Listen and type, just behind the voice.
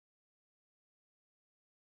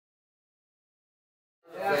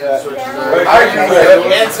Are you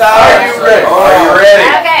ready? Inside. Are you ready? Are you ready?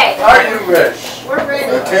 Okay. Are you ready? We're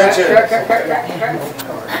ready. Attention.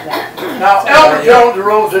 Now, Elmer Jones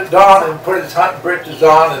arose at dawn and put his hunting breeches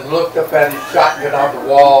on and looked up at his shotgun on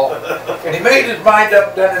the wall. And he made his mind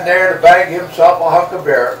up then and there to bag himself a hunk of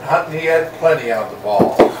bear. Hunting he had plenty on the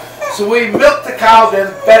ball. So he milked the cows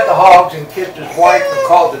and fed the hogs and kissed his wife and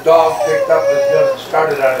called the dogs, picked up his gun and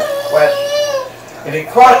started on his quest. And he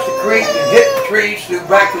crossed the creek and hit the trees, threw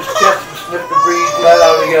back his chest and sniffed the breeze, let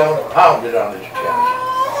out a yell and pounded on his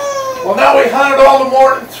chest. Well, now he hunted all the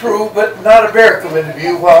morning through, but not a bear come into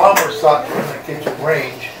view while Elmer sat in the kitchen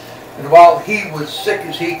range. And while he was sick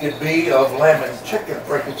as he could be of lamb and chicken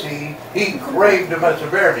fricassee, he craved a mess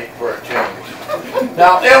of bear meat for a change.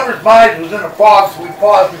 Now, Elmer's mind was in a fog, so he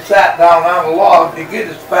paused and sat down on a log to get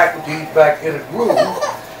his faculties back in a groove.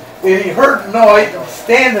 And he heard a noise, and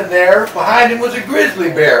standing there behind him was a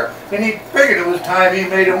grizzly bear. And he figured it was time he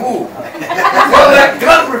made a move. Well, that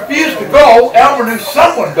gun refused to go. Elmer knew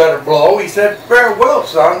someone better blow. He said, "Farewell,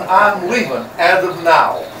 son, I'm leaving as of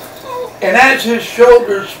now." And as his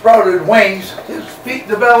shoulders sprouted wings, his feet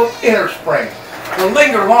developed inner spring. To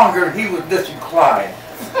linger longer, he was disinclined.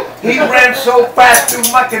 He ran so fast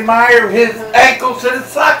through muck and mire, his ankles set his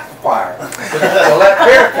socks afire. Well, that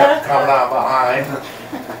bear kept coming on behind.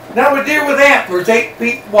 Now a deer with antlers 8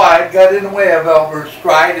 feet wide got in the way of Elmer's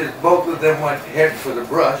stride as both of them went head for the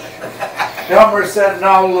brush. Elmer said,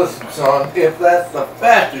 "Now listen, son, if that's the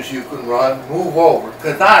fastest you can run, move over,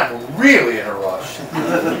 because I'm really in a rush."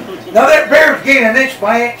 Now that bear was gaining inch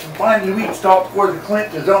by inch and finally reached out toward the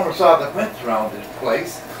clinch as Elmer saw the fence around his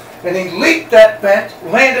place. And he leaped that fence,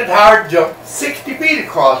 landed hard, jumped 60 feet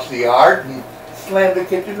across the yard, and slammed the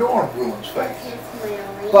kitchen door in Bruin's face.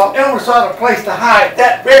 While Elmer sought a place to hide,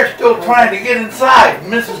 that bear still trying to get inside.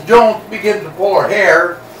 Mrs. Jones began to pull her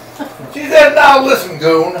hair. She said, "Now listen,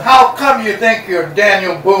 goon, how come you think you're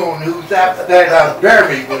Daniel Boone, whose appetite on bear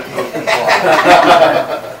meat was looking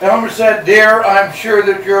for?" Elmer said, "Dear, I'm sure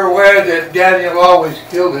that you're aware that Daniel always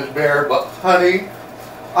killed his bear, but honey,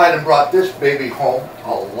 I'd have brought this baby home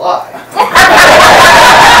alive."